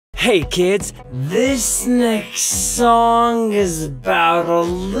Hey kids, this next song is about a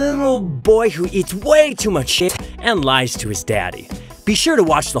little boy who eats way too much shit and lies to his daddy. Be sure to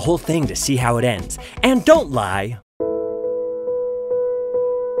watch the whole thing to see how it ends. And don't lie.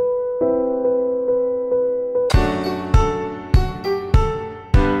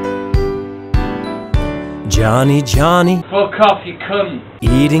 Johnny, fuck off, you cunt.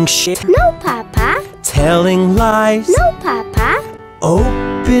 Eating shit. No, Papa. Telling lies. No, Papa.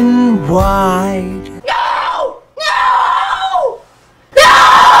 Open wide. No! No!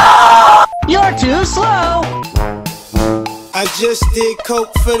 No! You're too slow. I just did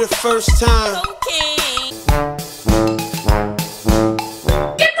coke for the first time. Okay.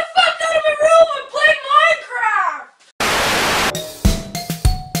 Get the fuck out of my room and play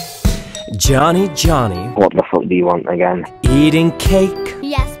Minecraft! Johnny. What the fuck do you want again? Eating cake.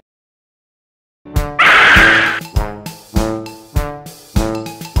 Yes.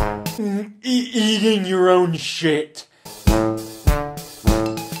 Eating your own shit.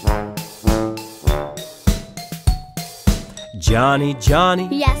 Johnny.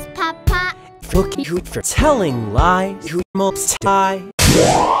 Yes, Papa. Fuck you for telling lies. You must die.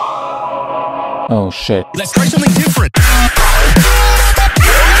 Oh shit. Let's try something different.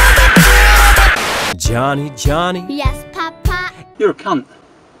 Johnny. Yes, Papa. You're a cunt.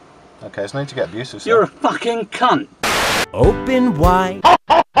 Okay, it's no need to get abusive. You're a fucking cunt. Open wide.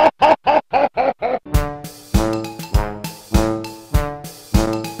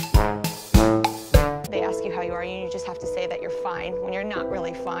 They ask you how you are, and you just have to say that you're fine when you're not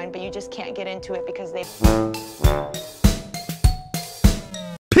really fine, but you just can't get into it because they...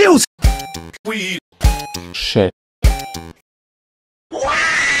 Pills! Weed! Shit.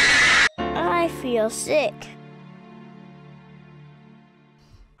 I feel sick.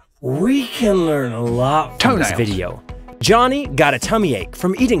 We can learn a lot from this video. Johnny got a tummy ache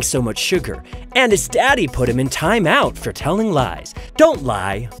from eating so much sugar, and his daddy put him in timeout for telling lies. Don't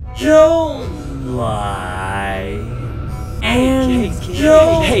lie. Don't lie. And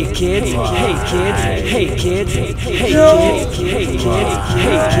don't Hey kids.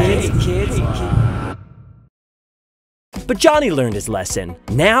 But Johnny learned his lesson.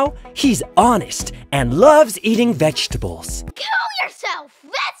 Now he's honest and loves eating vegetables. Kill yourself,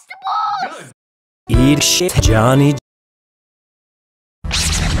 vegetables! Eat shit, Johnny.